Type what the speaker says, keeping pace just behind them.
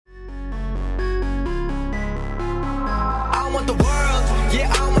want the world.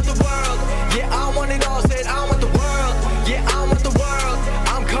 Yeah, I want the world. Yeah, I want it all. Said I want the world. Yeah, I want the world.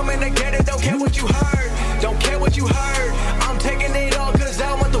 I'm coming to get it. Don't care what you heard. Don't care what you heard. I'm taking it all cause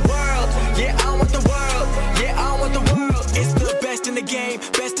I want the world. Yeah, I want the world. Yeah, I want the world. It's the best in the game,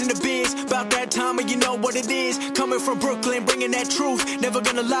 best in the biz. About that time and you know what it is. Coming from Brooklyn, bringing that truth. Never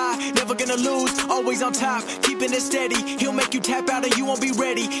gonna lie, never gonna lose. Always on top, keeping it steady. He'll make you tap out and you won't be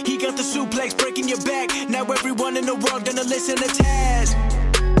ready. He got the suplex breaking your back. Now everyone in the world gonna listen to Taz.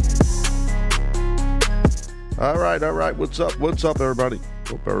 All right. What's up, everybody?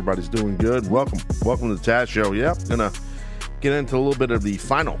 Hope everybody's doing good. Welcome to the Taz Show. Yep, gonna get into a little bit of the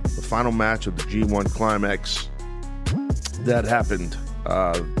final match of the G1 Climax that happened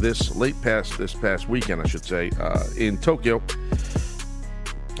this past weekend, I should say, in Tokyo.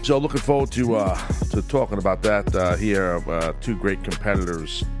 So looking forward to talking about that here. Two great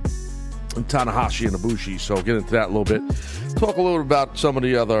competitors, Tanahashi and Ibushi. So get into that a little bit. Talk a little bit about some of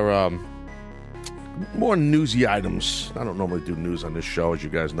the other more newsy items. I don't normally do news on this show, as you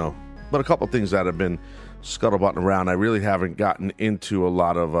guys know, but a couple of things that have been scuttlebutting around. I really haven't gotten into a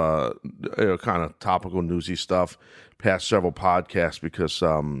lot of kind of topical newsy stuff past several podcasts because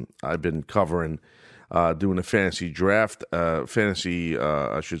I've been covering doing a fantasy draft, fantasy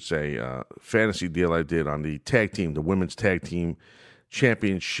deal I did on the tag team, the women's tag team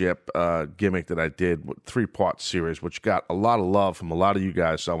championship gimmick that I did with 3-part series, which got a lot of love from a lot of you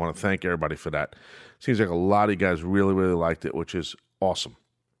guys. So I want to thank everybody for that. Seems like a lot of you guys really, really liked it, which is awesome.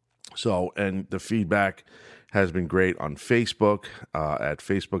 So, and the feedback has been great on Facebook at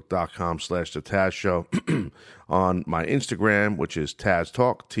facebook.com/The Taz Show, on my Instagram, which is Taz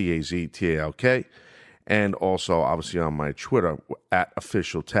Talk, TazTalk, and also obviously on my Twitter at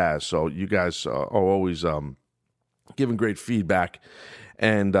Official Taz. So you guys are always giving great feedback,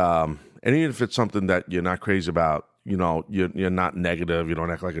 and even if it's something that you're not crazy about, you know, you're not negative, you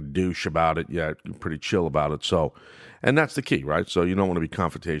don't act like a douche about it, you're pretty chill about it. So, and that's the key, right? So you don't want to be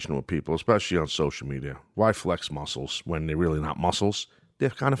confrontational with people, especially on social media. Why flex muscles when they're really not muscles?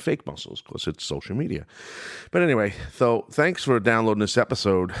 They're kind of fake muscles because it's social media. But anyway, so thanks for downloading this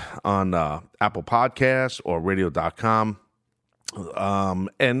episode on Apple Podcasts or radio.com.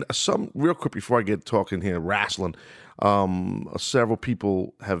 And some real quick before I get talking here, wrestling, several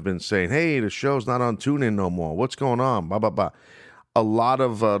people have been saying, hey, the show's not on TuneIn no more. What's going on? Blah, blah, blah. A lot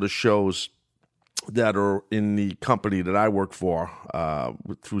of the shows that are in the company that I work for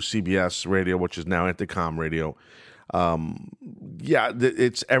through CBS Radio, which is now Intercom Radio,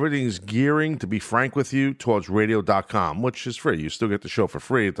 everything's gearing, to be frank with you, towards radio.com, which is free. You still get the show for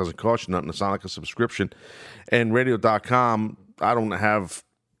free. It doesn't cost you nothing. It's not like a subscription. And radio.com, I'm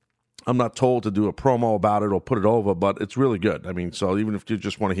not told to do a promo about it or put it over, but it's really good. I mean, so even if you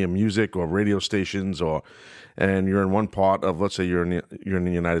just want to hear music or radio stations, and you're in one part of, let's say you're in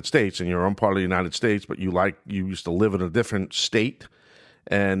the United States and you're in one part of the United States, but you used to live in a different state,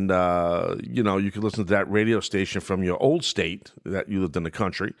 and you can listen to that radio station from your old state that you lived in the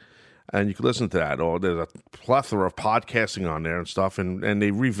country, and you can listen to that. Or there's a plethora of podcasting on there and stuff, and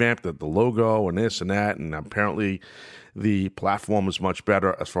they revamped the logo and this and that, and apparently the platform is much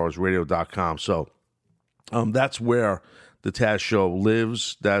better as far as radio.com. So that's where the Taz Show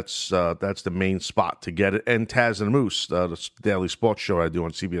lives. That's the main spot to get it. And Taz and Moose, the daily sports show I do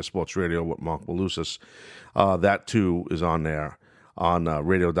on CBS Sports Radio with Mark Malusis, that too is on there on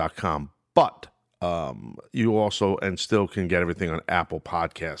radio.com. But you also and still can get everything on Apple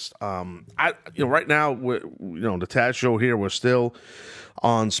Podcasts. Right now, the Taz Show here, we're still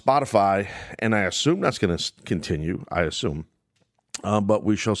on Spotify, and I assume that's going to continue. But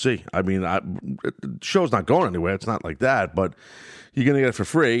we shall see. I mean, the show's not going anywhere. It's not like that, but you're going to get it for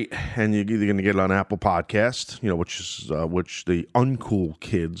free, and you're either going to get it on Apple Podcasts, which the uncool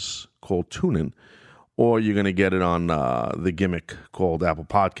kids call TuneIn, or you're going to get it on the gimmick called Apple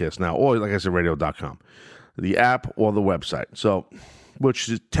Podcasts now, or like I said, radio.com, the app or the website. So, which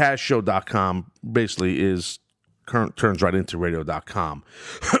is TazShow.com basically turns right into radio.com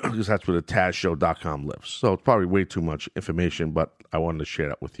because that's where the TazShow.com lives. So it's probably way too much information, but I wanted to share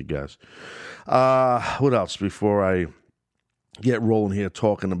that with you guys. What else before I get rolling here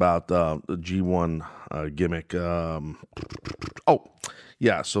talking about the G1 gimmick? So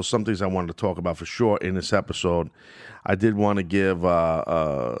some things I wanted to talk about for sure in this episode. I did want to give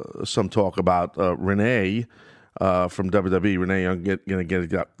some talk about Renee from WWE. Renee Young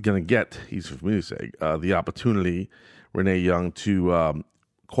gonna get easy for me to say, the opportunity, Renee Young, to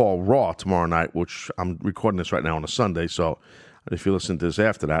call Raw tomorrow night, which I'm recording this right now on a Sunday. So if you listen to this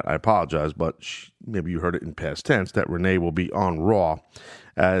after that, I apologize, but maybe you heard it in past tense that Renee will be on Raw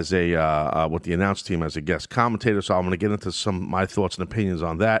as a with the announce team as a guest commentator. So I'm going to get into some of my thoughts and opinions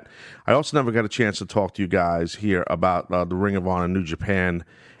on that. I also never got a chance to talk to you guys here about the Ring of Honor New Japan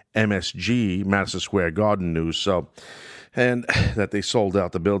MSG Madison Square Garden news. So, and that they sold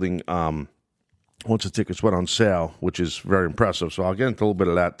out the building once the tickets went on sale, which is very impressive. So I'll get into a little bit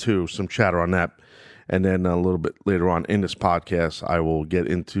of that too, some chatter on that. And then a little bit later on in this podcast, I will get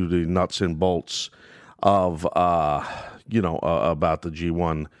into the nuts and bolts of, about the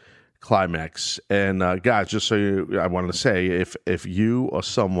G1 Climax. And guys, just so I wanted to say, if you or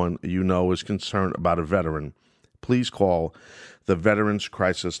someone you know is concerned about a veteran, please call the Veterans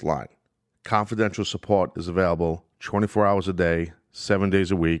Crisis Line. Confidential support is available 24 hours a day, 7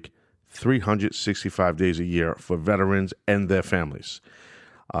 days a week, 365 days a year for veterans and their families.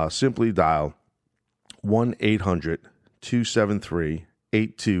 Simply dial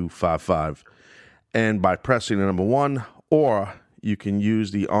 1-800-273-8255. And by pressing the number 1, or you can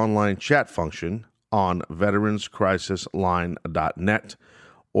use the online chat function on veteranscrisisline.net,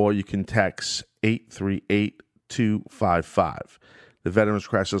 or you can text 838-255. The Veterans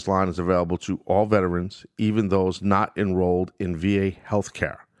Crisis Line is available to all veterans, even those not enrolled in VA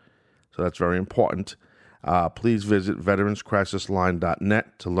healthcare. So that's very important. Please visit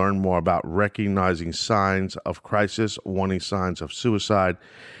veteranscrisisline.net to learn more about recognizing signs of crisis, warning signs of suicide,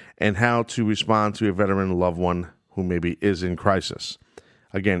 and how to respond to a veteran loved one who maybe is in crisis.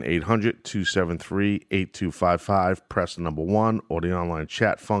 Again, 800-273-8255. Press the number 1 or the online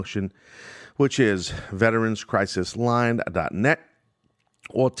chat function, which is veteranscrisisline.net,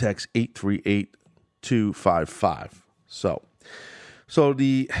 or text 838-255. So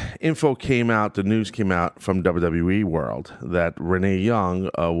the info came out, the news came out from WWE World that Renee Young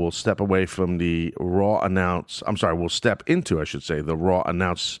will step away from the will step into the Raw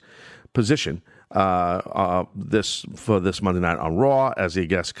announce position this Monday night on Raw as a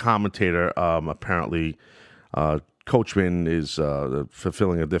guest commentator. Apparently, Coachman is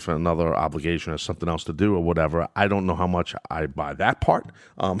fulfilling another obligation or something else to do or whatever. I don't know how much I buy that part.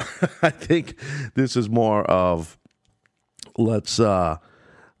 I think this is more of let's see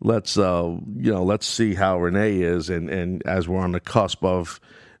how Renee is, and as we're on the cusp of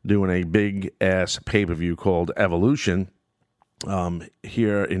doing a big ass pay-per-view called Evolution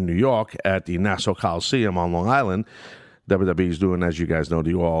here in New York at the Nassau Coliseum on Long Island. WWE is doing, as you guys know,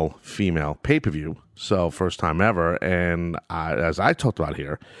 the all-female pay-per-view. So first time ever, and as I talked about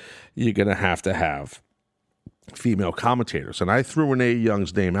here, you're going to have female commentators. And I threw Renee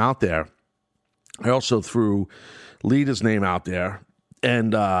Young's name out there. I also threw Lita's name out there,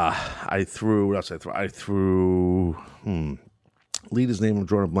 and I threw Lita's name. I'm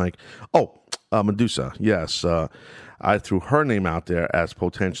drawing a blank. Medusa. Yes, I threw her name out there as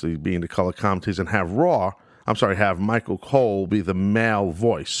potentially being the color commentators, and have Michael Cole be the male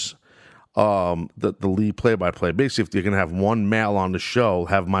voice, the lead play-by-play. Basically, if you're going to have one male on the show,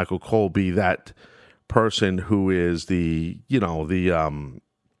 have Michael Cole be that person who is the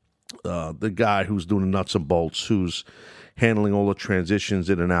guy who's doing the nuts and bolts, who's handling all the transitions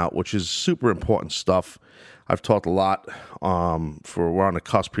in and out, which is super important stuff. I've talked a lot we're on the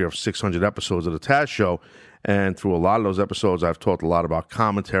cusp here of 600 episodes of the Taz Show, and through a lot of those episodes, I've talked a lot about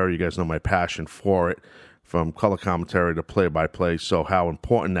commentary. You guys know my passion for it, from color commentary to play-by-play, so how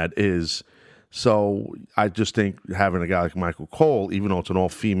important that is. So I just think having a guy like Michael Cole, even though it's an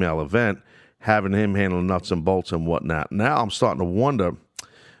all-female event, having him handle nuts and bolts and whatnot. Now I'm starting to wonder,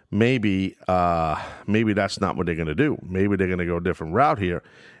 maybe that's not what they're going to do. Maybe they're going to go a different route here,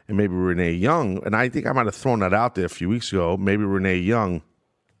 and maybe Renee Young, and I think I might have thrown that out there a few weeks ago, maybe Renee Young,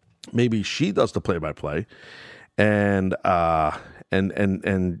 maybe she does the play-by-play, and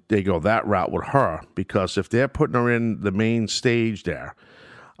they go that route with her, because if they're putting her in the main stage there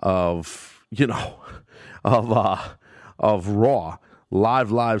of Raw,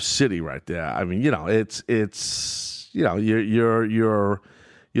 live city right there. I mean, it's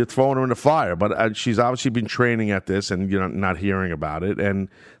you're throwing her in the fire, but she's obviously been training at this, and you're not hearing about it. And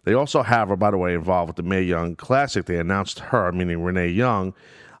they also have her, by the way, involved with the Mae Young Classic. They announced her, meaning Renee Young,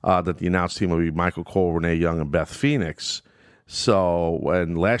 that the announced team will be Michael Cole, Renee Young, and Beth Phoenix. So,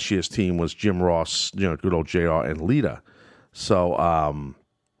 and last year's team was Jim Ross, good old JR, and Lita. So,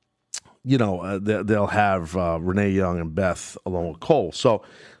 they'll have Renee Young and Beth along with Cole. So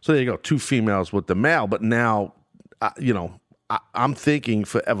there you go, two females with the male. But now, I'm thinking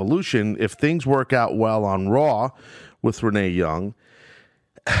for Evolution, if things work out well on Raw with Renee Young,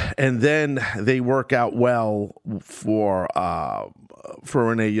 and then they work out well for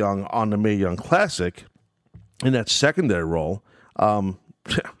Renee Young on the Mae Young Classic in that secondary role,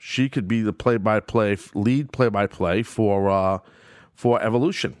 she could be the lead play-by-play for for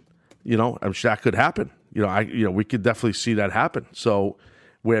Evolution. I'm sure that could happen. We could definitely see that happen. So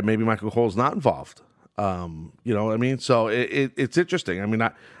where maybe Michael Cole's not involved. You know what I mean? So it's interesting. I mean,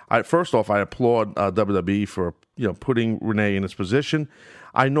 I first off, I applaud WWE for putting Renee in this position.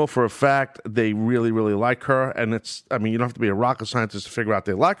 I know for a fact they really, really like her, and you don't have to be a rocket scientist to figure out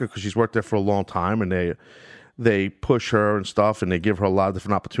they like her because she's worked there for a long time, and they push her and stuff, and they give her a lot of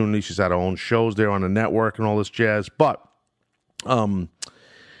different opportunities. She's had her own shows there on the network and all this jazz. But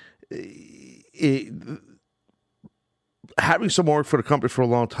having someone work for the company for a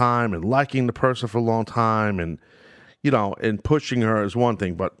long time and liking the person for a long time and pushing her is one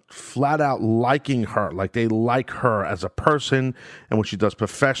thing, but flat out liking her, like they like her as a person and what she does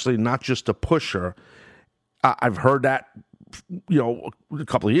professionally, not just to push her. I've heard that, a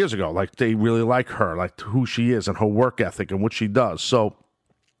couple of years ago, like they really like her, like who she is and her work ethic and what she does. So,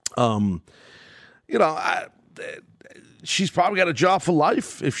 she's probably got a job for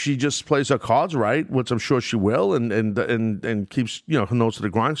life if she just plays her cards right, which I'm sure she will, and keeps her nose to the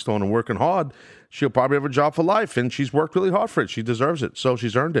grindstone and working hard. She'll probably have a job for life, and she's worked really hard for it. She deserves it, so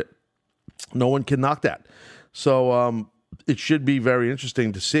she's earned it. No one can knock that. So it should be very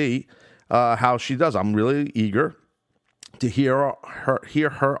interesting to see how she does. I'm really eager to hear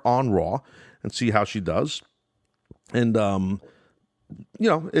her on Raw and see how she does. And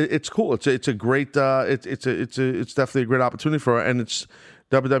it's cool. It's a great. It's definitely a great opportunity for her, and it's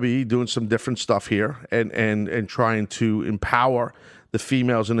WWE doing some different stuff here and trying to empower the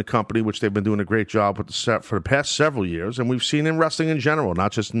females in the company, which they've been doing a great job with for the past several years, and we've seen in wrestling in general,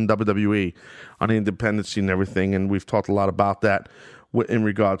 not just in WWE, on the independent scene and everything. And we've talked a lot about that in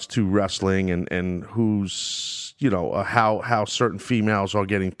regards to wrestling and who's how certain females are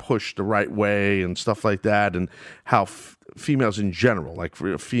getting pushed the right way and stuff like that, and how females in general, like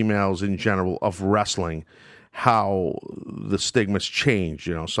females in general of wrestling, how the stigma's changed.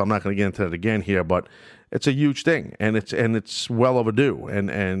 So I'm not going to get into that again here, but it's a huge thing, and it's well overdue,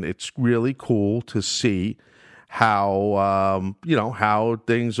 and it's really cool to see how how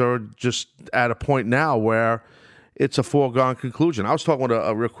things are just at a point now where it's a foregone conclusion. I was talking with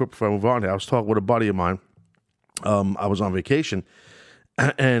real quick before I move on here. I was talking with a buddy of mine. I was on vacation,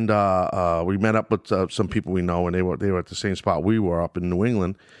 and we met up with some people we know, and they were at the same spot we were up in New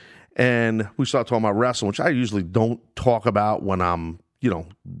England, and we started talking about wrestling, which I usually don't talk about when I'm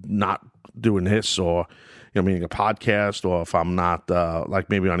not doing this or meaning a podcast, or if I'm not like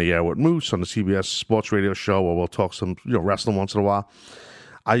maybe on the air with Moose on the CBS Sports Radio show, or we'll talk some wrestling once in a while.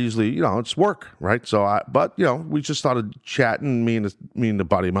 I usually it's work, right? So but we just started chatting, me and the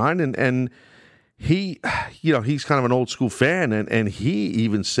buddy of mine, and he, he's kind of an old school fan, and he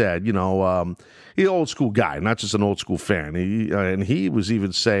even said, he's an old school guy, not just an old school fan. And he was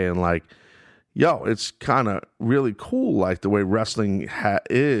even saying like, it's kind of really cool, like the way wrestling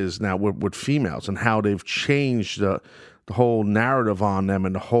is now with females, and how they've changed the whole narrative on them,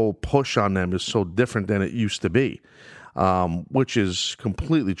 and the whole push on them is so different than it used to be, which is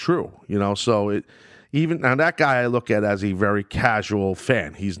completely true. So now that guy I look at as a very casual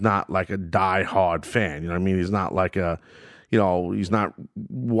fan. He's not like a die-hard fan. He's not like he's not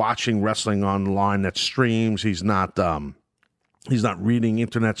watching wrestling online that streams. He's not reading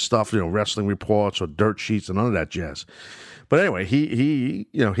internet stuff, wrestling reports or dirt sheets and none of that jazz. But anyway,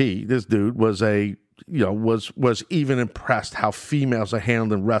 this dude was was even impressed how females are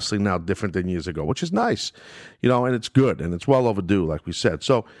handling wrestling now different than years ago, which is nice, and it's good, and it's well overdue, like we said.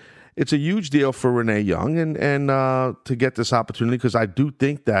 So it's a huge deal for Renee Young and to get this opportunity, because I do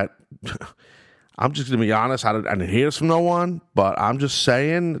think that I'm just going to be honest. I didn't hear this from no one, but I'm just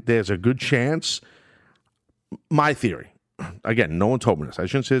saying there's a good chance. My theory, again, no one told me this. I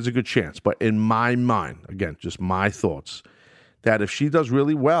shouldn't say there's a good chance, but in my mind, again, just my thoughts, that if she does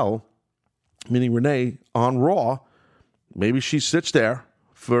really well, meaning Renee, on Raw, maybe she sits there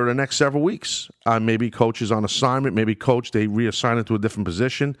for the next several weeks. Maybe Coach is on assignment. Maybe Coach, they reassign it to a different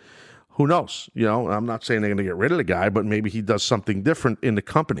position. Who knows? I'm not saying they're going to get rid of the guy, but maybe he does something different in the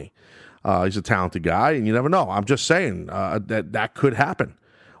company. He's a talented guy, and you never know. I'm just saying that could happen.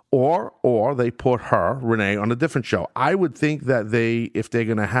 Or they put her, Renee, on a different show. I would think that if they're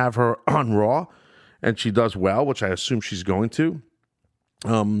going to have her on Raw, and she does well, which I assume she's going to,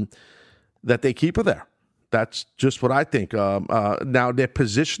 that they keep her there. That's just what I think. Now, they're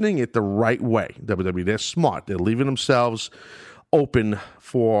positioning it the right way. WWE, they're smart. They're leaving themselves open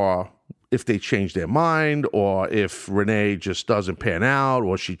for if they change their mind, or if Renee just doesn't pan out,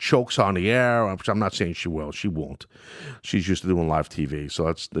 or she chokes on the air, which I'm not saying she will. She won't. She's used to doing live TV,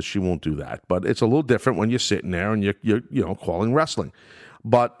 so she won't do that. But it's a little different when you're sitting there and you're calling wrestling.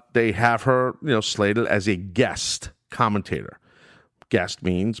 But they have her slated as a guest commentator guest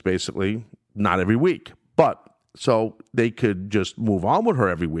means basically not every week. But so they could just move on with her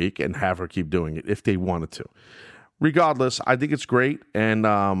every week and have her keep doing it if they wanted to. Regardless, I think it's great, and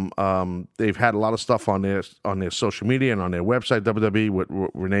they've had a lot of stuff on their social media and on their website, WWE, with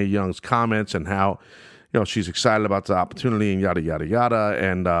Renee Young's comments and how, she's excited about the opportunity and yada, yada, yada.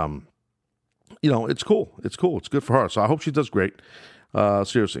 And, it's cool. It's cool. It's good for her. So I hope she does great.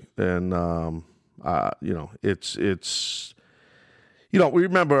 Seriously. And, it's we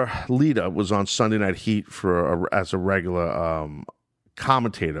remember Lita was on Sunday Night Heat as a regular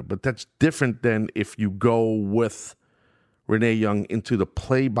commentator, but that's different than if you go with Renee Young into the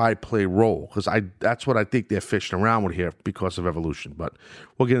play-by-play role, because that's what I think they're fishing around with here because of Evolution. But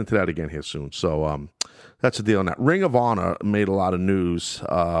we'll get into that again here soon. So that's the deal on that. Ring of Honor made a lot of news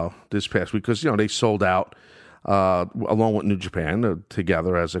this past week because they sold out along with New Japan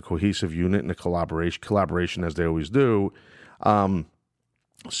together as a cohesive unit and a collaboration as they always do.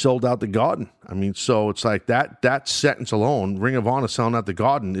 Sold out the Garden. I mean, so it's like that sentence alone, Ring of Honor selling out the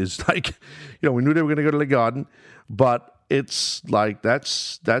Garden, is like, we knew they were going to go to the Garden, but it's like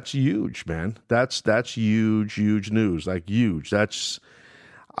that's huge, man. That's huge news, like huge. That's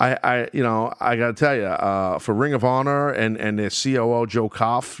I got to tell you, for Ring of Honor and their COO Joe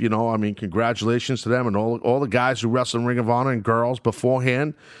Koff, congratulations to them and all the guys who wrestled in Ring of Honor and girls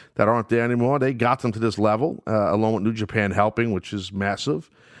beforehand that aren't there anymore. They got them to this level, along with New Japan helping, which is massive.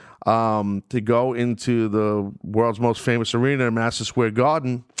 To go into the world's most famous arena, Madison Square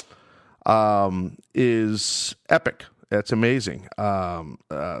Garden, is epic. It's amazing.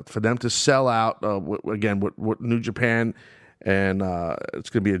 For them to sell out again with New Japan. And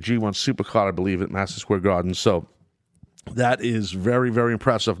it's going to be a G1 Supercard, I believe, at Madison Square Garden. So that is very, very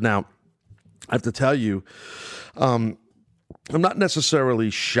impressive. Now, I have to tell you, I'm not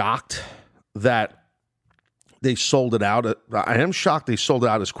necessarily shocked that they sold it out. I am shocked they sold it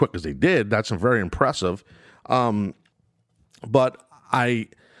out as quick as they did. That's very impressive. But I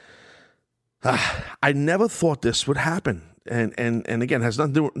never thought this would happen. And again, it has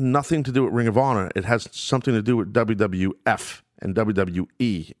nothing to do with Ring of Honor. It has something to do with WWF and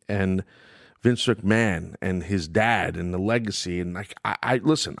WWE and Vince McMahon and his dad and the legacy. And like, I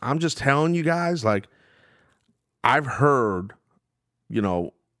listen, I'm just telling you guys, like, I've heard,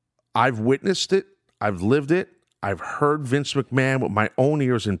 I've witnessed it, I've lived it, I've heard Vince McMahon with my own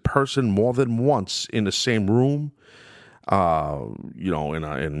ears in person more than once in the same room.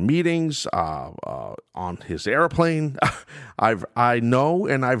 In meetings, on his airplane. I know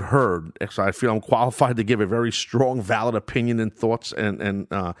and I've heard, so I feel I'm qualified to give a very strong, valid opinion and thoughts and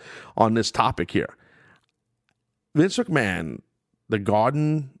on this topic here. Vince McMahon, the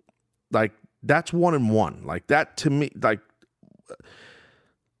Garden, like, that's 1-1. Like, that to me, like,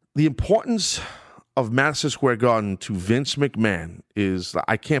 the importance of Madison Square Garden to Vince McMahon is,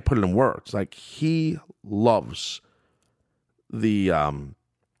 I can't put it in words. Like, he loves the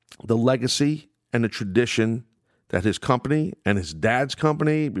legacy and the tradition that his company and his dad's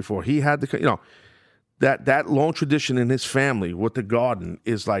company before he had that long tradition in his family with the Garden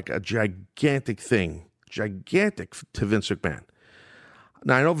is like a gigantic thing, gigantic to Vince McMahon.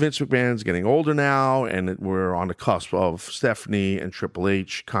 Now, I know Vince McMahon's getting older now, and we're on the cusp of Stephanie and Triple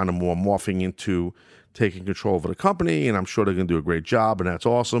H kind of more morphing into taking control over the company, and I'm sure they're going to do a great job, and that's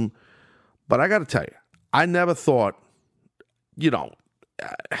awesome. But I got to tell you, I never thought,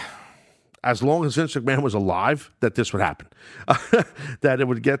 as long as Vince McMahon was alive, that this would happen. That it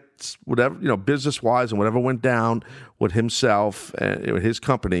would get whatever, business-wise and whatever went down with himself and his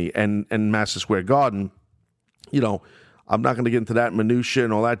company and Madison Square Garden, I'm not going to get into that minutia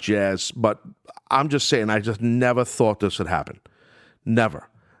and all that jazz, but I'm just saying I just never thought this would happen. Never.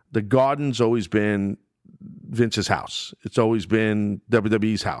 The Garden's always been Vince's house. It's always been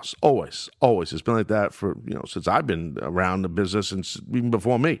WWE's house. Always. It's been like that for, since I've been around the business and even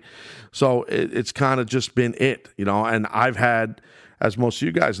before me. So it's kind of just been it, and I've had, as most of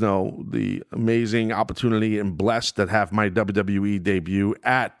you guys know, the amazing opportunity and blessed that have my WWE debut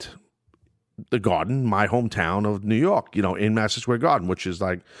at the Garden, my hometown of New York, in Madison Square Garden, which is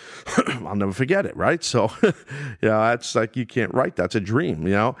like, I'll never forget it, right? So, that's like, you can't write. That's a dream,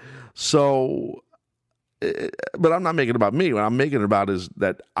 So, but I'm not making it about me. What I'm making it about is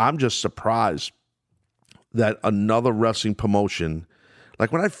that I'm just surprised that another wrestling promotion,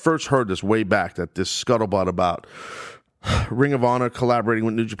 like when I first heard this way back, that this scuttlebutt about Ring of Honor collaborating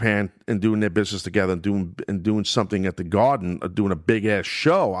with New Japan and doing their business together and doing something at the Garden, doing a big ass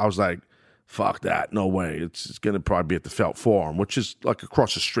show, I was like, fuck that, no way. It's going to probably be at the Felt Forum, which is like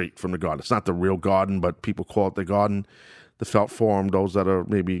across the street from the Garden. It's not the real Garden, but people call it the Garden. the Felt Forum. Those that are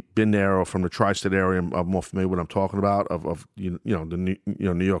maybe been there or from the tri-state area are more familiar with what I'm talking about. Of New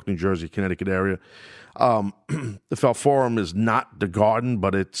York, New Jersey, Connecticut area. The Felt Forum is not the Garden,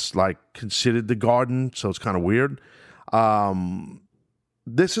 but it's like considered the Garden, so it's kind of weird.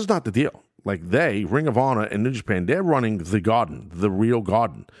 This is not the deal. Like Ring of Honor and New Japan, they're running the Garden, the real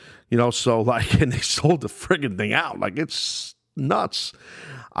Garden. So like, and they sold the friggin' thing out. Like, it's nuts.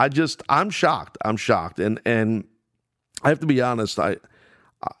 I'm shocked. And I have to be honest,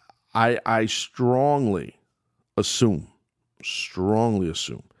 I strongly assume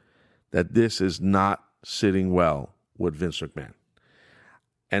that this is not sitting well with Vince McMahon.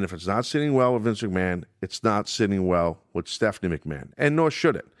 And if it's not sitting well with Vince McMahon, it's not sitting well with Stephanie McMahon. And nor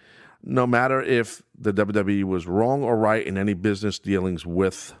should it. No matter if the WWE was wrong or right in any business dealings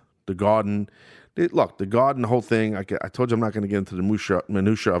with the Garden. Look, the Garden, the whole thing, I told you I'm not going to get into the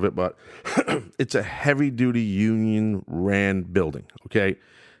minutia of it, but it's a heavy-duty union-ran building, okay?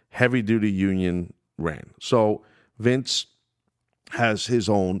 Heavy-duty union ran. So Vince has his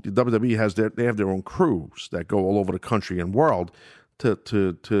own, the WWE they have their own crews that go all over the country and world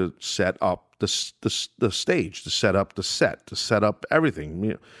to set up the stage, to set up the set, to set up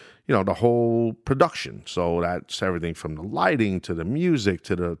everything, the whole production. So that's everything from the lighting to the music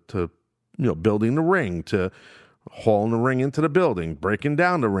to building the ring, to hauling the ring into the building, breaking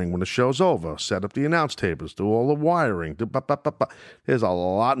down the ring when the show's over, set up the announce tables, do all the wiring. There's a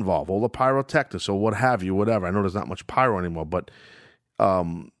lot involved. All the pyrotechnics or what have you, whatever. I know there's not much pyro anymore, but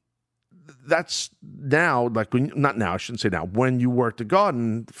that's now, not now, I shouldn't say now. When you work the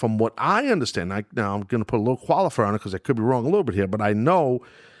Garden, from what I understand, now I'm going to put a little qualifier on it because I could be wrong a little bit here, but I know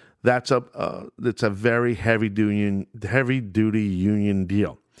that's a very heavy-duty union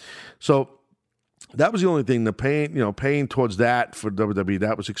deal. So that was the only thing. The paying towards that for WWE,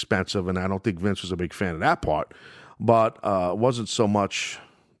 that was expensive, and I don't think Vince was a big fan of that part. But it wasn't so much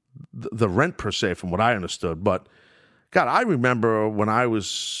the rent per se, from what I understood. But God, I remember when I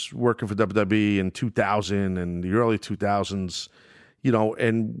was working for WWE in 2000 and the early 2000s,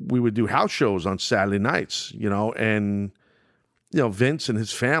 and we would do house shows on Saturday nights, and Vince and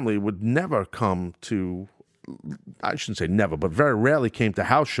his family would never come to. I shouldn't say never, but very rarely came to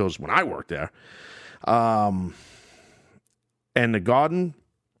house shows when I worked there. And the Garden,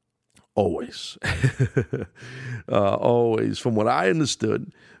 always. Always. From what I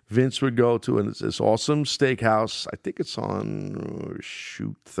understood, Vince would go to this awesome steakhouse. I think it's on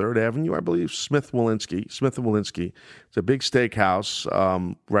 3rd Avenue, I believe. Smith and Walensky. It's a big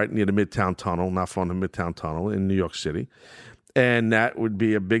steakhouse right near the Midtown Tunnel, not far from the Midtown Tunnel in New York City. And that would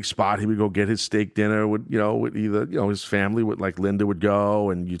be a big spot. He would go get his steak dinner with either, his family, with like Linda would go,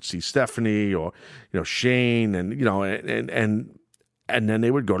 and you'd see Stephanie or, Shane, and, and then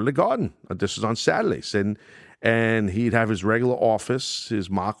they would go to the Garden. This is on Saturdays. And he'd have his regular office, his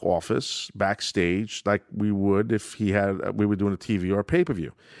mock office backstage, like we would if we were doing a TV or a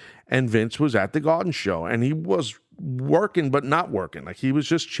pay-per-view. And Vince was at the Garden show, and he was working, but not working. Like, he was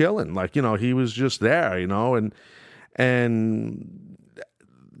just chilling. Like, he was just there, and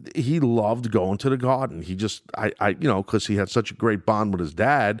he loved going to the Garden. He just, because he had such a great bond with his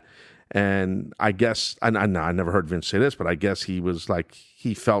dad. And I guess, I never heard Vince say this, but I guess he was like,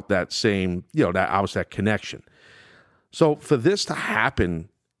 he felt that same, that connection. So for this to happen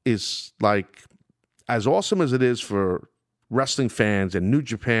is like, as awesome as it is for wrestling fans and New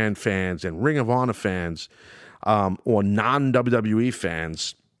Japan fans and Ring of Honor fans, or non-WWE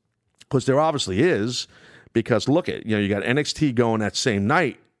fans, because there obviously is. Because look at, you got NXT going that same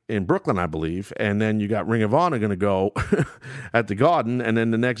night in Brooklyn, I believe, and then you got Ring of Honor going to go at the Garden, and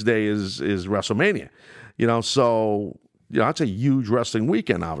then the next day is WrestleMania. So that's a huge wrestling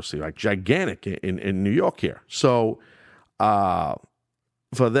weekend, obviously, like gigantic in New York here. So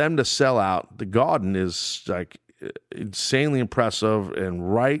for them to sell out the Garden is like insanely impressive.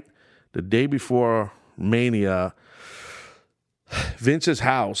 And right the day before Mania, Vince's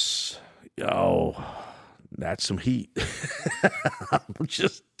house, that's some heat. I'm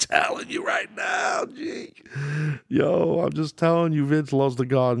just telling you right now, G. I'm just telling you, Vince loves the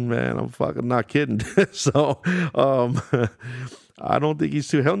Garden, man. I'm fucking not kidding. So, I don't think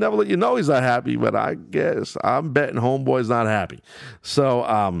he'll never let you know he's not happy, but I guess I'm betting homeboy's not happy.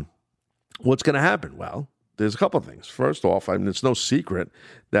 So, what's going to happen? Well, there's a couple of things. First off, it's no secret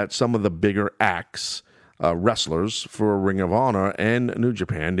that some of the bigger acts, wrestlers for Ring of Honor and New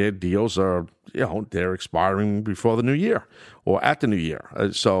Japan, their deals are, they're expiring before the new year or at the new year.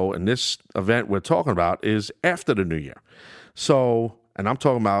 And this event we're talking about is after the new year. So, and I'm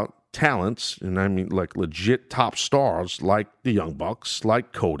talking about talents, and I mean like legit top stars like the Young Bucks,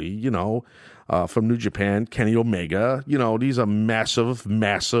 like Cody, from New Japan, Kenny Omega. These are massive,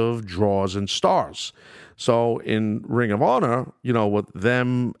 massive draws and stars. So in Ring of Honor, with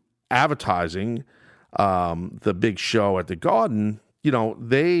them advertising the big show at the Garden,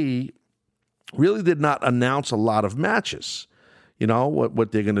 they really did not announce a lot of matches.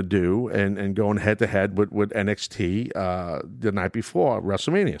 What they're going to do and going head-to-head with NXT the night before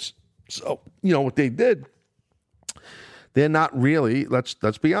WrestleMania. So, what they did, they're not really, let's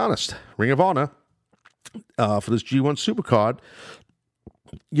be honest, Ring of Honor, for this G1 Supercard,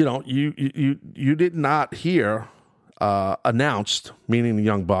 you did not hear announced, meaning the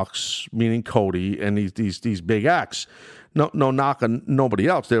Young Bucks, meaning Cody, and these big acts. No knock on nobody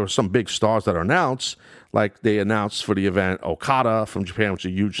else. There were some big stars that are announced, like they announced for the event Okada from Japan, which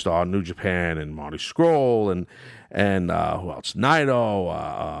is a huge star, New Japan, and Marty Scurll, and who else?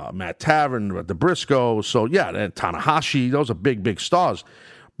 Naito, Matt Taven, the Briscoes. So yeah, and Tanahashi. Those are big stars.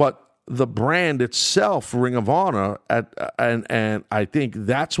 But the brand itself, Ring of Honor, and I think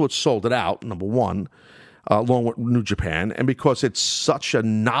that's what sold it out. Number one. Along with New Japan, and because it's such a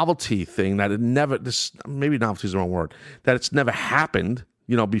thing that maybe novelty is the wrong word, that it's never happened,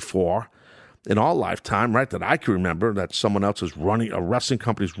 before in our lifetime, right? That I can remember that someone else is running, a wrestling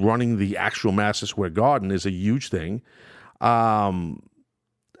company is running the actual Madison Square Garden is a huge thing.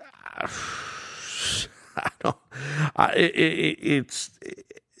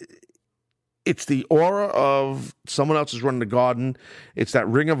 It's the aura of someone else is running the Garden. It's that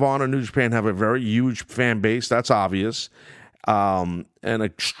Ring of Honor, New Japan have a very huge fan base. That's obvious. And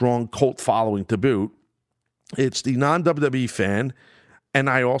a strong cult following to boot. It's the non-WWE fan. And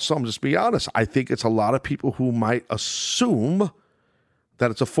I'm just be honest, I think it's a lot of people who might assume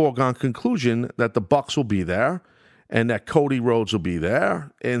that it's a foregone conclusion that the Bucks will be there and that Cody Rhodes will be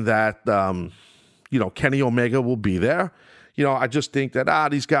there and that, Kenny Omega will be there. I just think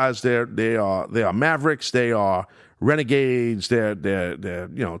that these guys they are Mavericks, they are renegades, they're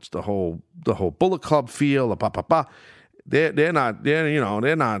it's the whole Bullet Club feel, They're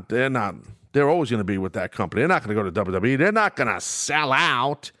always going to be with that company. They're not going to go to WWE. They're not going to sell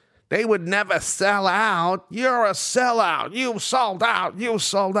out. They would never sell out. You're a sellout. You sold out. You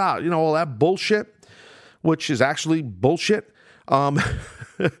sold out. All that bullshit, which is actually bullshit.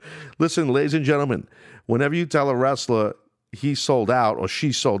 Listen, ladies and gentlemen, whenever you tell a wrestler he sold out or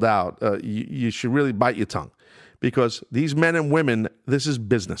she sold out, you should really bite your tongue, because these men and women, this is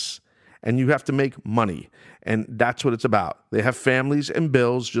business, and you have to make money, and that's what it's about. They have families and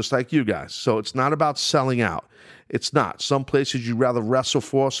bills just like you guys, so it's not about selling out. It's not. Some places you'd rather wrestle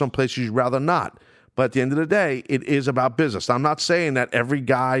for, some places you'd rather not. But at the end of the day, it is about business. I'm not saying that every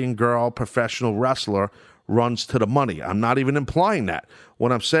guy and girl professional wrestler runs to the money. I'm not even implying that.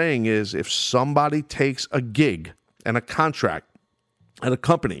 What I'm saying is if somebody takes a gig and a contract at a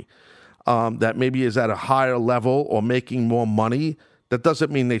company that maybe is at a higher level or making more money, that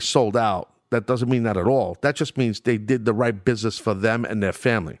doesn't mean they sold out. That doesn't mean that at all. That just means they did the right business for them and their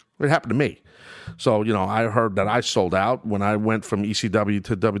family. It happened to me. So, I heard that I sold out when I went from ECW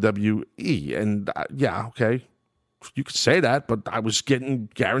to WWE. And yeah, okay, you could say that, but I was getting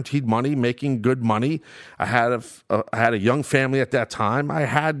guaranteed money, making good money. I had a young family at that time. I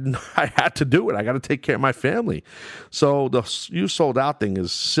had to do it. I got to take care of my family. So the you sold out thing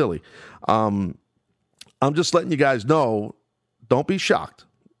is silly. I'm just letting you guys know, don't be shocked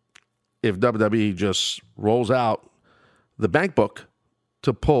if WWE just rolls out the bank book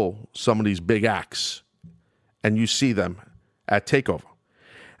to pull some of these big acts, and you see them at TakeOver,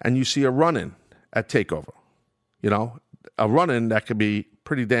 and you see a run-in at TakeOver. A run-in that could be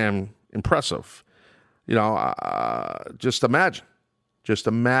pretty damn impressive. Just imagine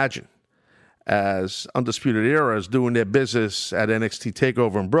as Undisputed Era is doing their business at NXT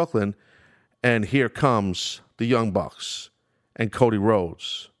TakeOver in Brooklyn, and here comes the Young Bucks and Cody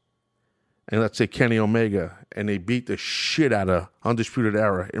Rhodes, and let's say Kenny Omega, and they beat the shit out of Undisputed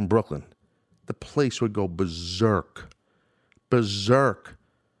Era in Brooklyn. The place would go berserk.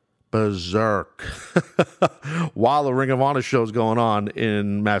 While the Ring of Honor show is going on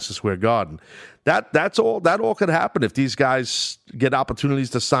in Madison Square Garden. That all could happen if these guys get opportunities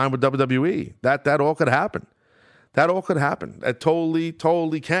to sign with WWE. That all could happen. That all could happen. That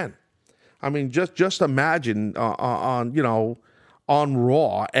totally can. I mean, just imagine on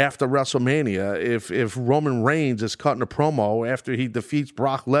Raw after WrestleMania, if Roman Reigns is cutting a promo after he defeats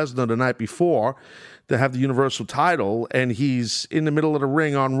Brock Lesnar the night before to have the Universal title, and he's in the middle of the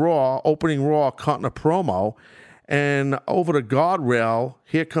ring on Raw, opening Raw, cutting a promo, and over the guardrail,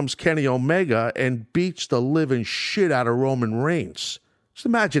 here comes Kenny Omega and beats the living shit out of Roman Reigns. Just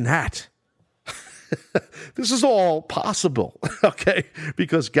imagine that. This is all possible, okay?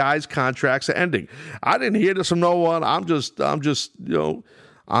 Because guys' contracts are ending. I didn't hear this from no one. I'm just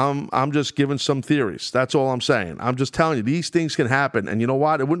giving some theories. That's all I'm saying. I'm just telling you, these things can happen. And you know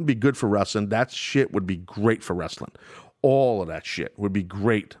what? It wouldn't be good for wrestling. That shit would be great for wrestling. All of that shit would be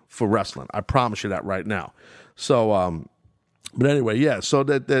great for wrestling. I promise you that right now. So, but anyway, yeah. So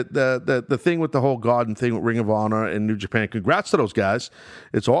the thing with the whole Garden thing with Ring of Honor and New Japan, congrats to those guys.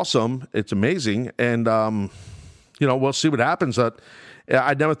 It's awesome. It's amazing. And, we'll see what happens.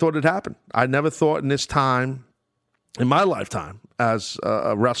 I never thought it'd happen. I never thought in this time, in my lifetime, as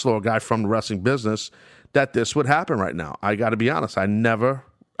a wrestler or a guy from the wrestling business, that this would happen right now. I got to be honest. I never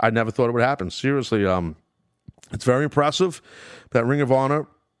thought it would happen. Seriously, it's very impressive that Ring of Honor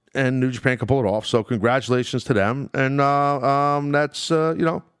and New Japan can pull it off. So congratulations to them. And that's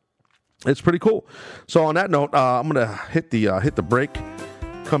it's pretty cool. So on that note, I'm gonna hit the break.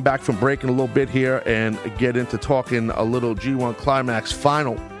 Come back from break in a little bit here and get into talking a little G1 Climax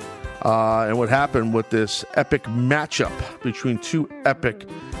final. And what happened with this epic matchup between two epic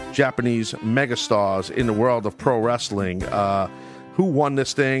Japanese megastars in the world of pro wrestling. Who won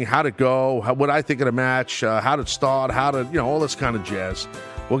this thing? How'd it go? What I think of the match? How did it start? All this kind of jazz.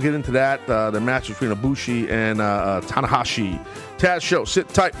 We'll get into that. The match between Ibushi and Tanahashi. Taz Show. Sit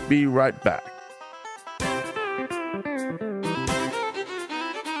tight. Be right back.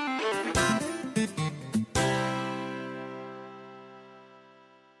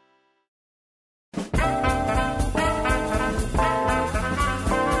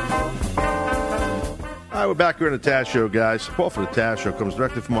 All right, we're back here in the Taz Show, guys. Support for the Taz Show comes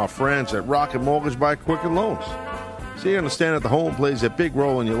directly from our friends at Rocket Mortgage by Quicken Loans. So you understand that the home plays a big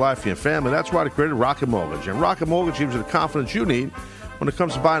role in your life and your family. That's why they created Rocket Mortgage. And Rocket Mortgage gives you the confidence you need when it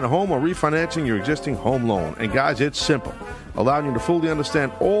comes to buying a home or refinancing your existing home loan. And guys, it's simple, allowing you to fully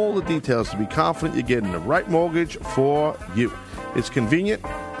understand all the details to be confident you're getting the right mortgage for you. It's convenient.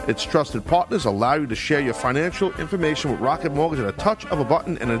 Its trusted partners allow you to share your financial information with Rocket Mortgage at a touch of a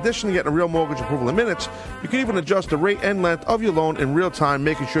button. In addition to getting a real mortgage approval in minutes, you can even adjust the rate and length of your loan in real time,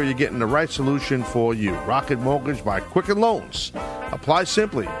 making sure you're getting the right solution for you. Rocket Mortgage by Quicken Loans. Apply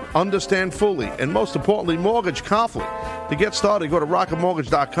simply, understand fully, and most importantly, mortgage confidently. To get started, go to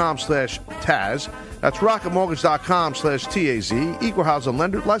rocketmortgage.com/Taz. That's rocketmortgage.com/TAZ. Equal housing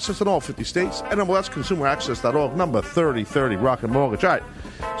lender, licensed in all 50 states. NMLS ConsumerAccess.org, number 3030, Rocket Mortgage. All right.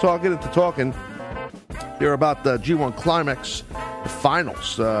 So I'll get into talking here about the G1 Climax, the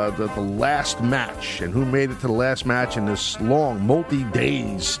finals, the last match, and who made it to the last match in this long,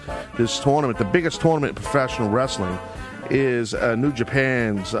 multi-days, this tournament. The biggest tournament in professional wrestling is New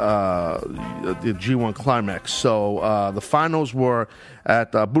Japan's the G1 Climax. So the finals were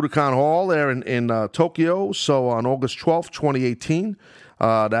at Budokan Hall there in Tokyo. So on August 12th, 2018,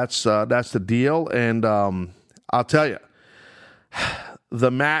 that's the deal. And I'll tell you, the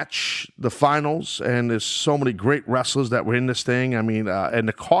match, the finals, and there's so many great wrestlers that were in this thing. I mean, and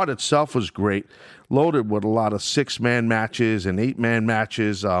the card itself was great, loaded with a lot of 6-man matches and 8-man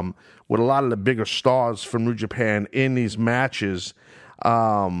matches, with a lot of the bigger stars from New Japan in these matches.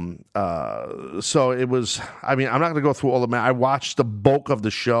 So it was, I mean, I'm not going to go through all the matches. I watched the bulk of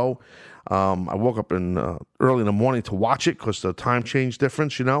the show. I woke up early in the morning to watch it because the time change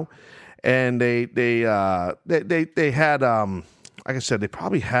difference, and they had, like I said, they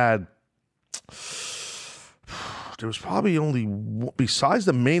probably had, there was probably only, besides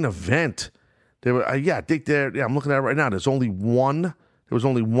the main event, there were, I'm looking at it right now, there was only one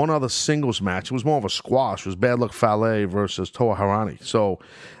other singles match. It was more of a squash. It was Bad Luck Fale versus Toa Harani. So,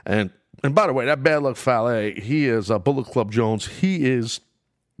 and by the way, that Bad Luck Fale, he is Bullet Club Jones. He is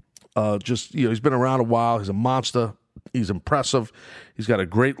he's been around a while. He's a monster. He's impressive. He's got a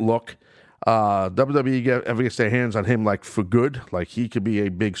great look. WWE ever gets their hands on him like for good, like he could be a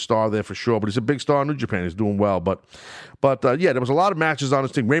big star there for sure. But he's a big star in New Japan. He's doing well. But there was a lot of matches on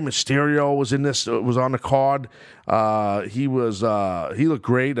this thing. Rey Mysterio was in this. Was on the card. He looked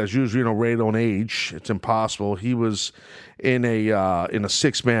great as usual. Ray don't age. It's impossible. He was in a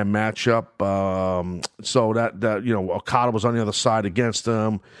 6-man matchup. So that Okada was on the other side against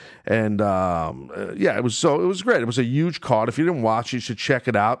him, and it was great. It was a huge card. If you didn't watch, you should check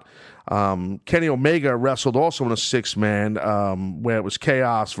it out. Kenny Omega wrestled also in a 6-man, where it was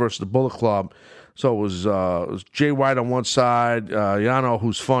Chaos versus the Bullet Club. So it was Jay White on one side, Yano,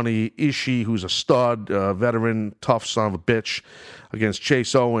 who's funny, Ishii, who's a stud, veteran, tough son of a bitch, against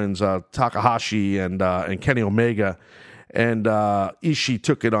Chase Owens, Takahashi, and Kenny Omega. And Ishii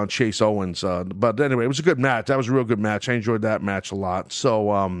took it on Chase Owens. But anyway, it was a good match. That was a real good match. I enjoyed that match a lot.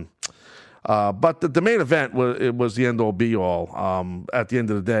 So But the main event was the end-all, be-all at the end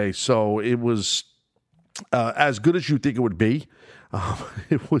of the day. So it was as good as you think it would be.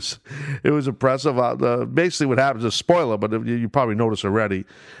 It was impressive. Basically, what happens is a spoiler, but you probably noticed already.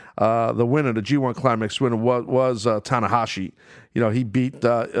 The winner, the G1 Climax winner, was Tanahashi. He beat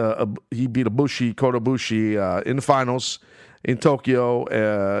Ibushi, Kota Ibushi in the finals in Tokyo,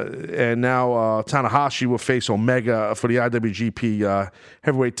 and now Tanahashi will face Omega for the IWGP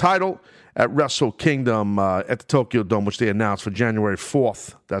heavyweight title at Wrestle Kingdom at the Tokyo Dome, which they announced for January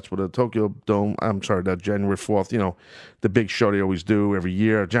 4th. That's what the Tokyo Dome, that January 4th, the big show they always do every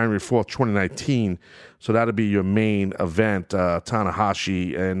year, January 4th, 2019. So that'll be your main event,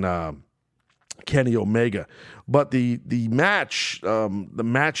 Tanahashi and Kenny Omega. But the match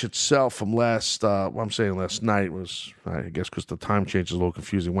itself from last night was, I guess because the time change is a little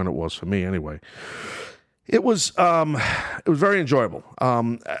confusing when it was for me anyway. It was very enjoyable.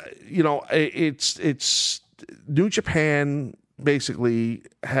 It's New Japan basically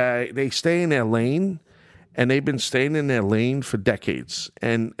they stay in their lane, and they've been staying in their lane for decades,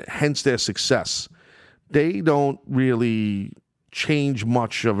 and hence their success. They don't really change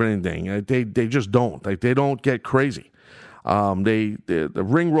much of anything. They just don't. They don't get crazy. The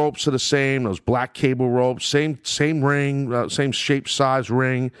ring ropes are the same. Those black cable ropes, same ring, same shape, size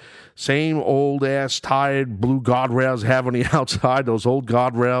ring, same old ass tired blue guardrails have on the outside. Those old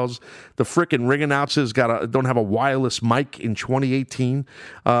guardrails. The frickin' ring announcers don't have a wireless mic in 2018.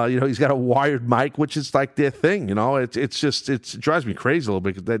 He's got a wired mic, which is like their thing. It drives me crazy a little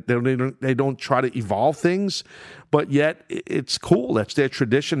bit because they don't try to evolve things. But yet, it's cool. That's their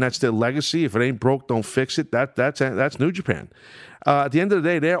tradition. That's their legacy. If it ain't broke, don't fix it. That's New Japan. At the end of the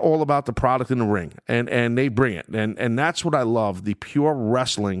day, they're all about the product in the ring, and they bring it. And that's what I love, the pure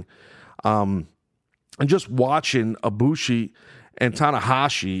wrestling. And just watching Ibushi and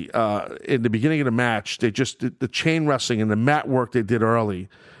Tanahashi in the beginning of the match, the chain wrestling and the mat work they did early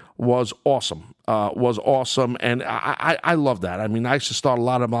was awesome. And I love that. I mean, I used to start a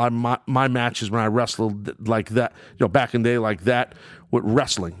lot of my matches when I wrestled like that, back in the day like that with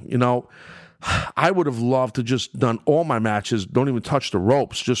wrestling. I would have loved to just done all my matches, don't even touch the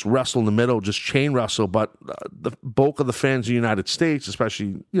ropes, just wrestle in the middle, just chain wrestle. But the bulk of the fans in the United States,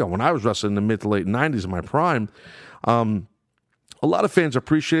 especially when I was wrestling in the mid to late 90s in my prime, a lot of fans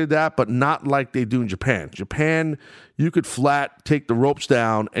appreciated that, but not like they do in Japan. Japan, you could flat take the ropes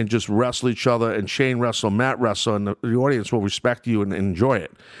down and just wrestle each other and chain wrestle, mat wrestle, and the audience will respect you and enjoy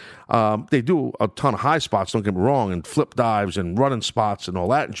it. They do a ton of high spots, don't get me wrong, and flip dives and running spots and all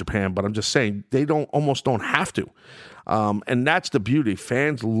that in Japan, but I'm just saying they almost don't have to. And that's the beauty.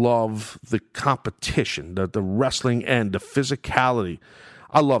 Fans love the competition, the wrestling end, the physicality.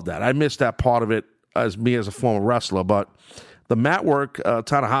 I love that. I miss that part of it as a former wrestler, but the mat work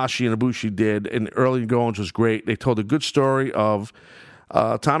Tanahashi and Ibushi did in early goings was great. They told a good story of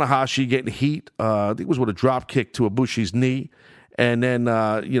Tanahashi getting heat. I think it was with a drop kick to Ibushi's knee. And then,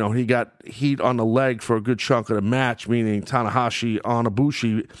 he got heat on the leg for a good chunk of the match, meaning Tanahashi on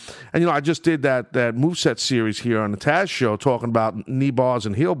Ibushi. And, I just did that moveset series here on the Taz show talking about knee bars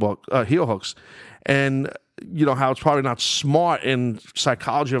and heel hooks. And, how it's probably not smart in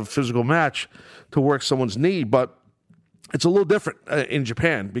psychology of a physical match to work someone's knee, but it's a little different in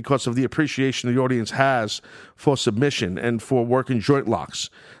Japan because of the appreciation the audience has for submission and for working joint locks.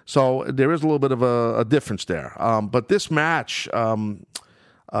 So there is a little bit of a difference there. But this match,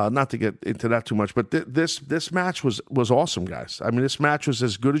 not to get into that too much, but this match was awesome, guys. I mean, this match was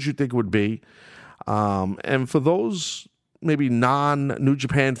as good as you think it would be. And for those maybe non-New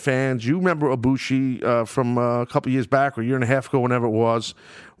Japan fans, you remember Ibushi from a couple years back or a year and a half ago, whenever it was,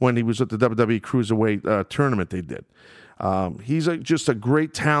 when he was at the WWE Cruiserweight tournament they did. He's just a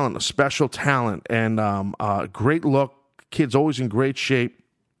great talent, a special talent, and a great look. Kid's always in great shape.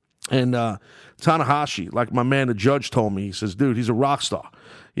 And Tanahashi, like my man, the Judge, told me, he says, dude, he's a rock star.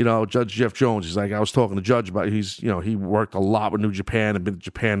 Judge Jeff Jones, he's like, I was talking to Judge about, he worked a lot with New Japan and been to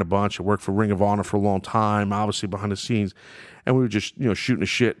Japan a bunch and worked for Ring of Honor for a long time, obviously behind the scenes. And we were just, shooting the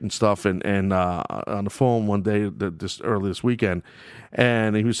shit and stuff and on the phone one day early this weekend.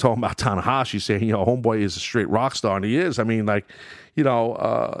 And he was talking about Tanahashi, saying, homeboy is a straight rock star. And he is. I mean, like, he's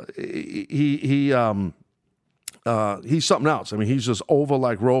something else. I mean, he's just over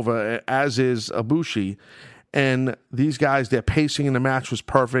like Rover, as is Ibushi. And these guys, their pacing in the match was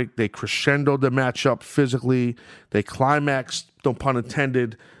perfect. They crescendoed the match up physically. They climaxed, no pun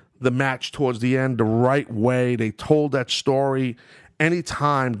intended, the match towards the end the right way. They told that story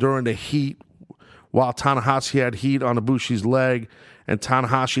anytime during the heat while Tanahashi had heat on Ibushi's leg, and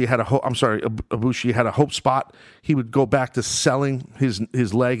Tanahashi had Ibushi had a hope spot, he would go back to selling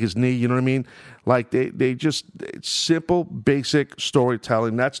his leg, his knee, you know what I mean? Like, they just, it's simple, basic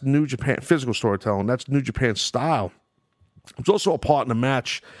storytelling. That's New Japan, physical storytelling. That's New Japan style. There's also a part in the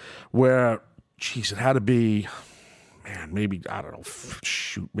match where, it had to be, man, maybe, I don't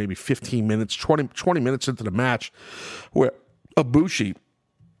know, maybe 15 minutes, 20 minutes into the match, where Ibushi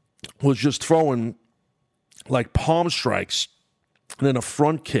was just throwing, like, palm strikes and then a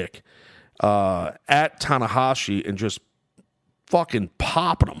front kick at Tanahashi and just fucking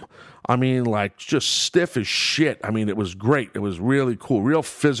popping him. I mean, like, just stiff as shit. I mean, it was great. It was really cool, real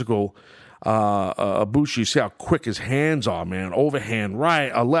physical. Ibushi, see how quick his hands are, man. Overhand,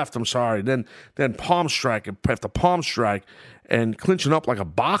 right, left, I'm sorry. Then palm strike after palm strike, and clinching up like a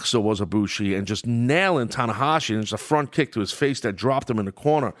boxer was Ibushi, and just nailing Tanahashi, and just a front kick to his face that dropped him in the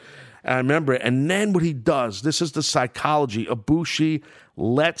corner. And I remember it. And then what he does, this is the psychology. Ibushi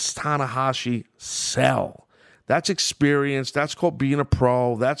lets Tanahashi sell. That's experience. That's called being a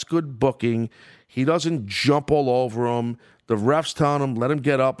pro. That's good booking. He doesn't jump all over him. The ref's telling him, let him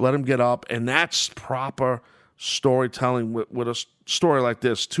get up. And that's proper storytelling with a story like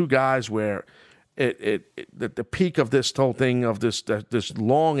this. Two guys where the peak of this whole thing, of this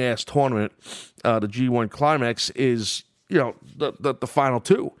long-ass tournament, the G1 Climax, is, the final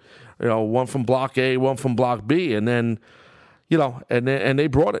two. One from Block A, one from Block B, and then, and they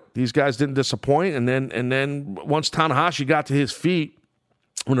brought it. These guys didn't disappoint, and then once Tanahashi got to his feet,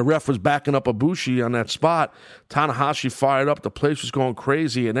 when the ref was backing up Ibushi on that spot, Tanahashi fired up. The place was going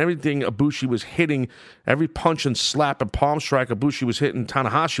crazy, and everything Ibushi was hitting, every punch and slap and palm strike Ibushi was hitting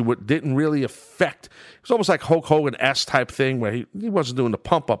Tanahashi, didn't really affect. It was almost like Hulk Hogan-esque type thing, where he wasn't doing the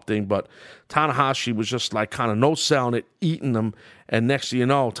pump-up thing, but Tanahashi was just like kind of no-selling it, eating them. And next thing you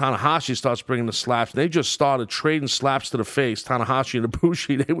know, Tanahashi starts bringing the slaps. They just started trading slaps to the face. Tanahashi and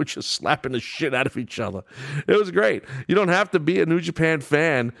Ibushi, they were just slapping the shit out of each other. It was great. You don't have to be a New Japan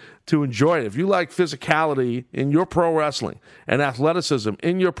fan to enjoy it. If you like physicality in your pro wrestling and athleticism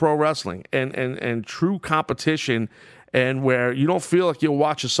in your pro wrestling and true competition, and where you don't feel like you're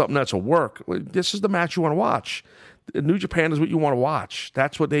watching something that's a work, this is the match you want to watch. New Japan is what you want to watch.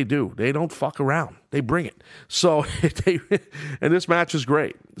 That's what they do. They don't fuck around. They bring it. So, and this match is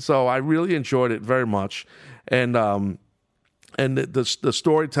great. So I really enjoyed it very much. And the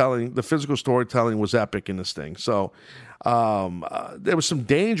storytelling, the physical storytelling was epic in this thing. So there was some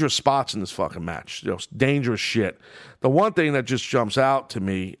dangerous spots in this fucking match. Dangerous shit. The one thing that just jumps out to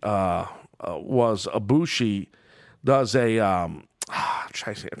me was Ibushi does a... I'm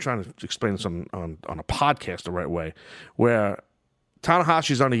trying to explain this on a podcast the right way, where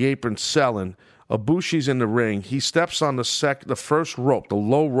Tanahashi's on the apron selling, Ibushi's in the ring, he steps on the first rope, the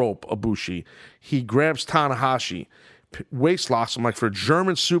low rope, Ibushi, he grabs Tanahashi, waist locks him like for a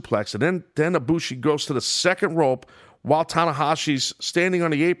German suplex, and then Ibushi goes to the second rope while Tanahashi's standing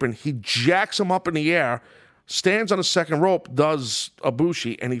on the apron, he jacks him up in the air, stands on the second rope, does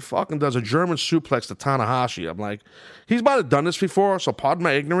Ibushi, and he fucking does a German suplex to Tanahashi. I'm like, he's might have done this before, so pardon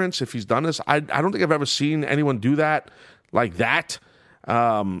my ignorance if he's done this. I don't think I've ever seen anyone do that like that.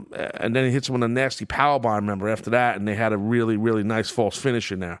 And then he hits him with a nasty powerbomb, remember, after that, and they had a really, really nice false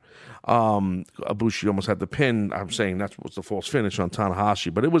finish in there. Ibushi almost had the pin. I'm saying that was the false finish on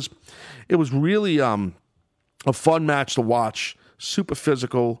Tanahashi. But it was really a fun match to watch, super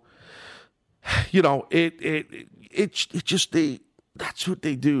physical. It just that's what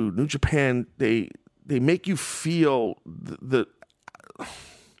they do. New Japan, they make you feel the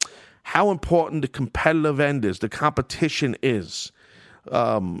how important the competitive end is, the competition is.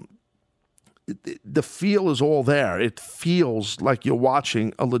 The feel is all there. It feels like you're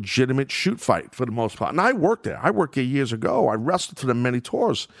watching a legitimate shoot fight for the most part. And I worked there. I worked there years ago. I wrestled for them many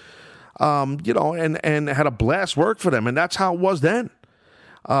tours. And had a blast work for them, and that's how it was then.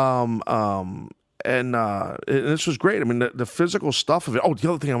 And this was great. I mean, the physical stuff of it. Oh, the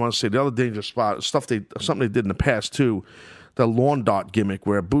other thing I want to say, the other dangerous spot, something they did in the past too, the lawn dart gimmick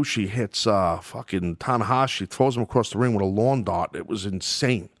where Ibushi hits fucking Tanahashi, throws him across the ring with a lawn dart. It was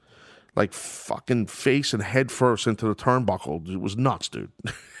insane. Like fucking face and head first into the turnbuckle. It was nuts, dude.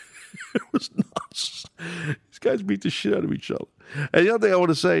 It was nuts. These guys beat the shit out of each other. And the other thing I want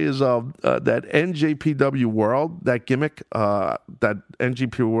to say is that NJPW World, that gimmick, that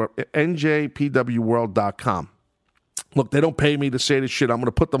NJPWWorld.com. Look, they don't pay me to say this shit. I'm going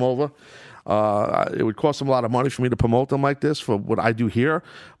to put them over. It would cost them a lot of money for me to promote them like this for what I do here.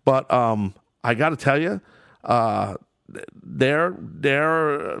 But I got to tell you, their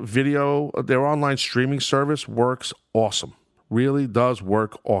video, their online streaming service works awesome. Really does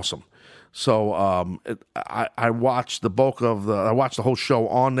work awesome. So I watched the whole show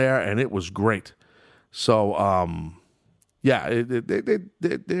on there, and it was great. So they're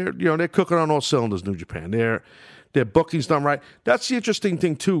cooking on all cylinders, New Japan. Their booking's done right. That's the interesting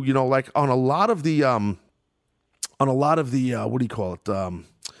thing too. Like on a lot of the what do you call it?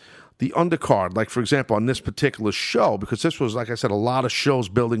 The undercard, like for example on this particular show, because this was, like I said, a lot of shows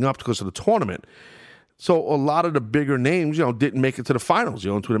building up because of the tournament. So a lot of the bigger names, didn't make it to the finals. The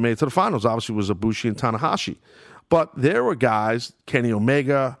only two that made it to the finals, obviously, was Ibushi and Tanahashi. But there were guys, Kenny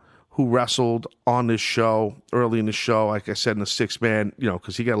Omega, who wrestled on this show, early in the show, like I said, in the six-man,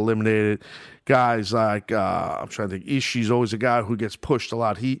 because he got eliminated. Guys like, I'm trying to think, Ishii's always a guy who gets pushed a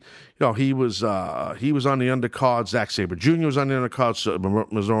lot. He was on the undercard. Zack Sabre Jr. was on the undercard.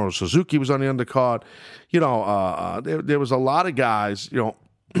 Minoru Suzuki was on the undercard. There was a lot of guys,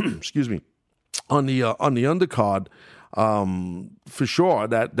 excuse me, on the undercard, for sure,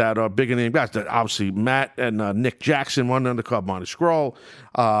 that are bigger name guys. That obviously Matt and Nick Jackson won the undercard. Marty Scurll,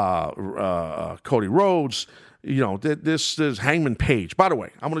 Cody Rhodes. This is Hangman Page. By the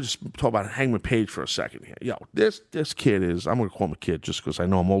way, I'm gonna just talk about Hangman Page for a second here. This kid is. I'm gonna call him a kid just because I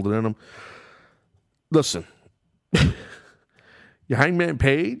know I'm older than him. Listen, your Hangman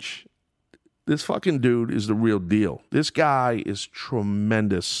Page. This fucking dude is the real deal. This guy is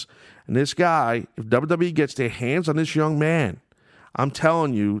tremendous. And this guy, if WWE gets their hands on this young man, I'm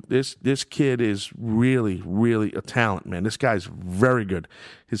telling you, this kid is really, really a talent, man. This guy's very good.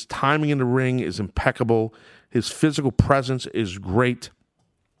 His timing in the ring is impeccable. His physical presence is great.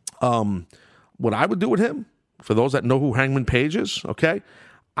 What I would do with him, for those that know who Hangman Page is, okay,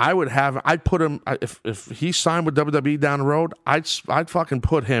 I'd put him, if he signed with WWE down the road, I'd fucking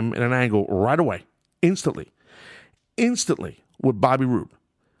put him in an angle right away, instantly with Bobby Roode.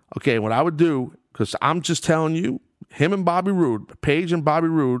 Okay, what I would do, because I'm just telling you, him and Bobby Roode, Page and Bobby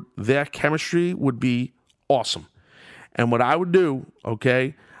Roode, their chemistry would be awesome. And what I would do,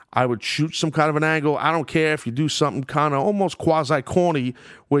 okay, I would shoot some kind of an angle. I don't care if you do something kind of almost quasi-corny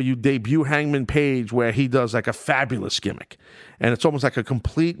where you debut Hangman Page where he does like a fabulous gimmick. And it's almost like a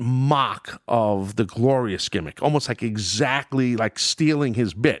complete mock of the glorious gimmick. Almost like exactly like stealing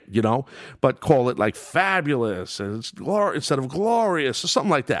his bit, But call it like fabulous and it's instead of glorious or something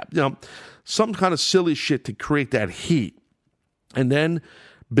like that. Some kind of silly shit to create that heat. And then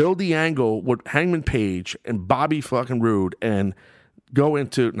build the angle with Hangman Page and Bobby fucking Roode and go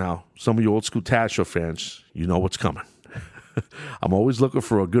into, now, some of you old school Taz Show fans, you know what's coming. I'm always looking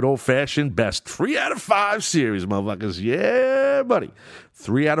for a good old-fashioned best 3 out of 5 series, motherfuckers. Yeah, buddy.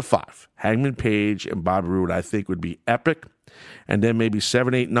 3 out of 5. Hangman Page and Bobby Roode, I think, would be epic. And then maybe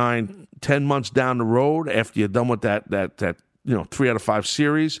 7, 8, 9, 10 months down the road, after you're done with that 3 out of 5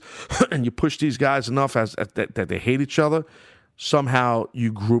 series, and you push these guys enough that they hate each other, somehow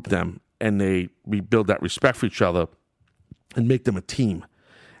you group them and they rebuild that respect for each other and make them a team.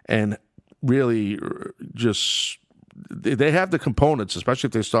 And really just, they have the components, especially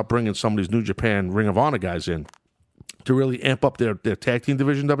if they start bringing some of these New Japan Ring of Honor guys in, to really amp up their tag team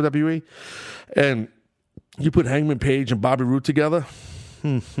division, WWE. And you put Hangman Page and Bobby Roode together,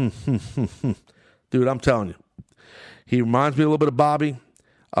 dude, I'm telling you, he reminds me a little bit of Bobby.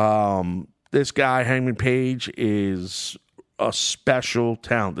 This guy, Hangman Page, is a special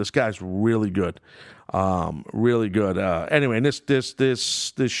talent. This guy's really good. Really good. Anyway, and this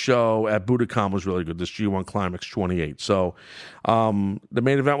show at Budokan was really good. This G1 Climax 28. So the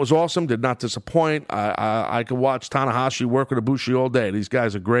main event was awesome. Did not disappoint. I could watch Tanahashi work with Ibushi all day. These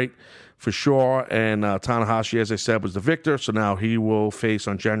guys are great for sure. And Tanahashi, as I said, was the victor. So now he will face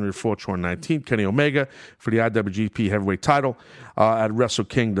on January 4th, 2019, Kenny Omega for the IWGP Heavyweight title at Wrestle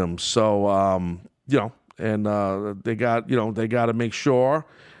Kingdom. So and they got to make sure.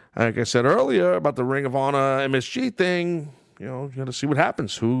 Like I said earlier about the Ring of Honor MSG thing, you got to see what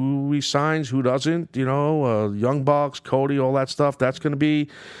happens. Who he signs, who doesn't, Young Bucks, Cody, all that stuff. That's going to be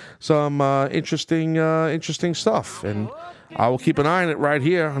some interesting stuff. And I will keep an eye on it right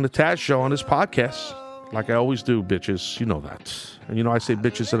here on the Taz Show on this podcast. Like I always do, bitches. You know that. And I say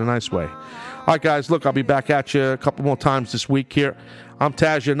bitches in a nice way. All right, guys, look, I'll be back at you a couple more times this week here. I'm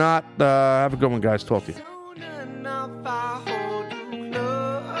Taz, you're not. Have a good one, guys. Talk to you.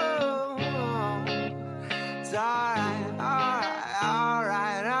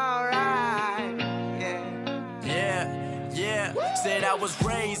 Said I was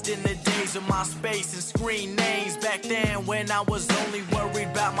raised in the days of MySpace and screen names. Back then when I was only worried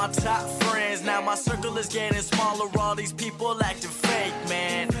about my top friends. Now my circle is getting smaller, all these people acting fake,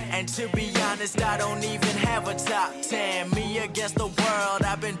 man. And to be honest, I don't even have a top 10. Me against the world,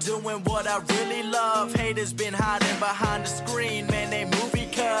 I've been doing what I really love. Haters been hiding behind the screen, man, they movie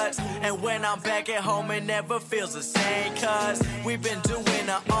cuts. And when when I'm back at home, it never feels the same. Cause we've been doing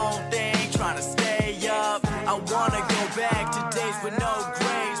our own thing, trying to stay up. I wanna go back to days with no